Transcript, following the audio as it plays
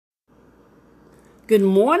Good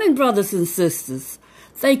morning, brothers and sisters.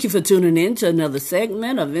 Thank you for tuning in to another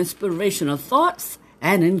segment of inspirational thoughts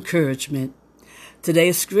and encouragement.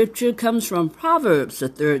 Today's scripture comes from Proverbs, the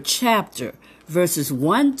 3rd chapter, verses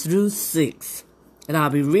 1 through 6. And I'll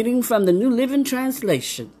be reading from the New Living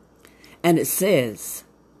Translation. And it says,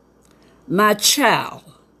 "My child,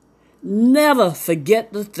 never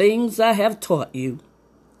forget the things I have taught you.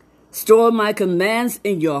 Store my commands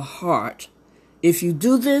in your heart. If you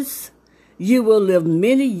do this, you will live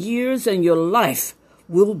many years and your life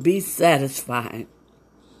will be satisfying.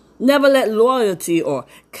 Never let loyalty or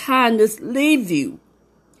kindness leave you.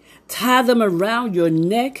 Tie them around your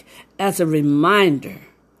neck as a reminder.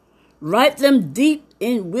 Write them deep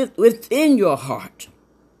within your heart.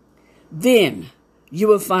 Then you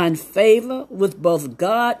will find favor with both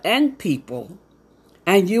God and people,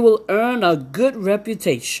 and you will earn a good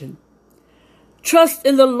reputation. Trust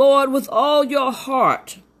in the Lord with all your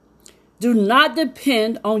heart. Do not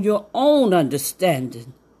depend on your own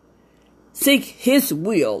understanding. Seek His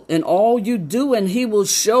will in all you do, and He will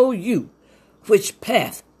show you which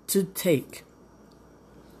path to take."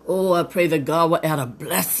 Oh, I pray that God will add a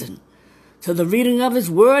blessing to the reading of His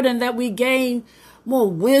Word and that we gain more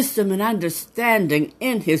wisdom and understanding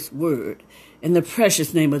in His Word. In the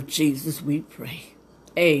precious name of Jesus we pray.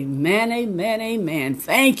 Amen, amen, amen.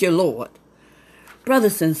 Thank you, Lord.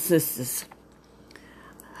 Brothers and sisters,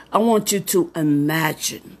 I want you to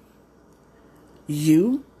imagine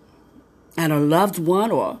you and a loved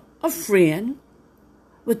one or a friend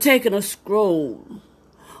were taking a stroll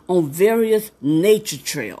on various nature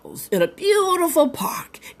trails in a beautiful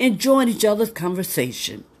park, enjoying each other's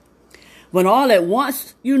conversation. When all at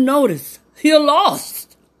once you notice you're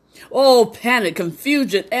lost. Oh, panic,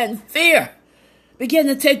 confusion, and fear begin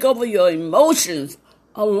to take over your emotions,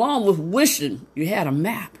 along with wishing you had a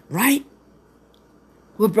map, right?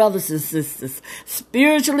 Well, brothers and sisters,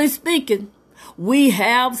 spiritually speaking, we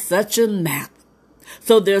have such a map.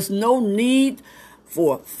 So there's no need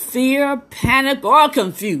for fear, panic, or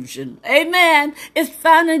confusion. Amen. It's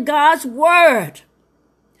found in God's Word.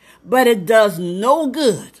 But it does no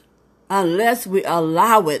good unless we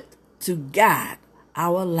allow it to guide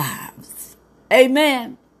our lives.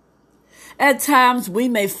 Amen. At times we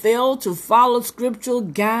may fail to follow scriptural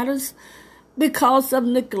guidance because of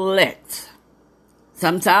neglect.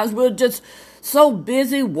 Sometimes we're just so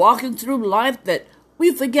busy walking through life that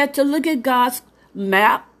we forget to look at God's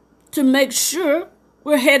map to make sure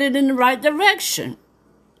we're headed in the right direction.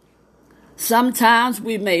 Sometimes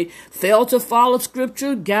we may fail to follow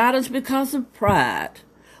scriptural guidance because of pride.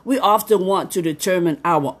 We often want to determine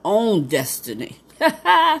our own destiny.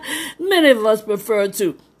 Many of us prefer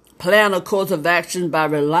to plan a course of action by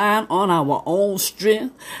relying on our own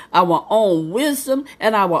strength, our own wisdom,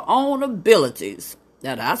 and our own abilities.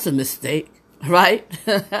 Now, that's a mistake, right?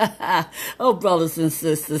 Oh, brothers and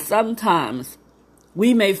sisters, sometimes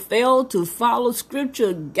we may fail to follow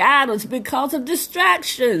scriptural guidance because of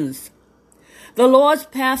distractions. The Lord's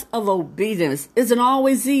path of obedience isn't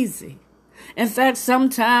always easy. In fact,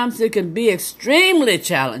 sometimes it can be extremely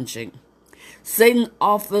challenging. Satan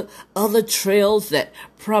offers other trails that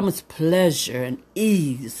promise pleasure and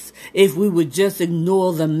ease if we would just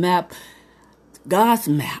ignore the map, God's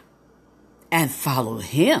map, and follow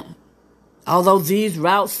Him. Although these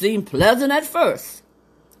routes seem pleasant at first,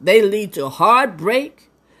 they lead to heartbreak,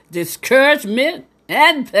 discouragement,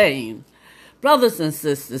 and pain. Brothers and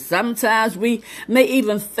sisters, sometimes we may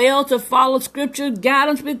even fail to follow scripture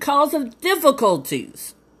guidance because of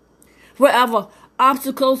difficulties. Wherever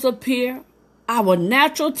obstacles appear, our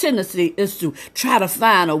natural tendency is to try to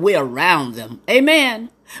find a way around them. Amen.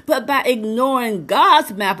 But by ignoring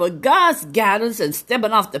God's map or God's guidance and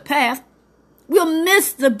stepping off the path, we'll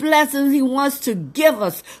miss the blessings He wants to give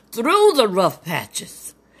us through the rough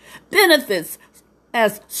patches. Benefits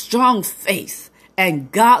as strong faith and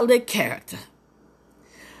godly character.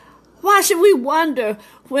 Why should we wonder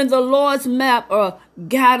when the Lord's map or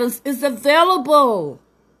guidance is available?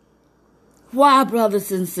 Why, brothers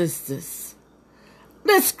and sisters?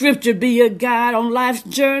 Let scripture be your guide on life's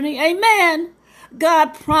journey. Amen. God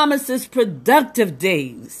promises productive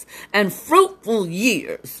days and fruitful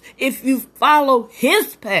years if you follow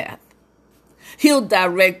His path. He'll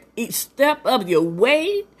direct each step of your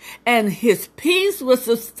way, and His peace will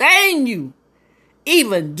sustain you,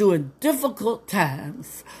 even during difficult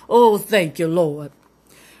times. Oh, thank you, Lord.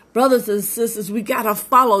 Brothers and sisters, we got to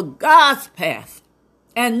follow God's path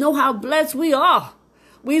and know how blessed we are.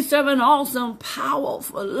 We serve an awesome,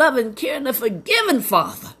 powerful, loving, caring, and forgiving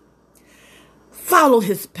Father. Follow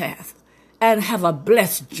His path and have a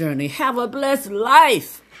blessed journey. Have a blessed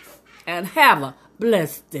life and have a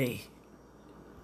blessed day.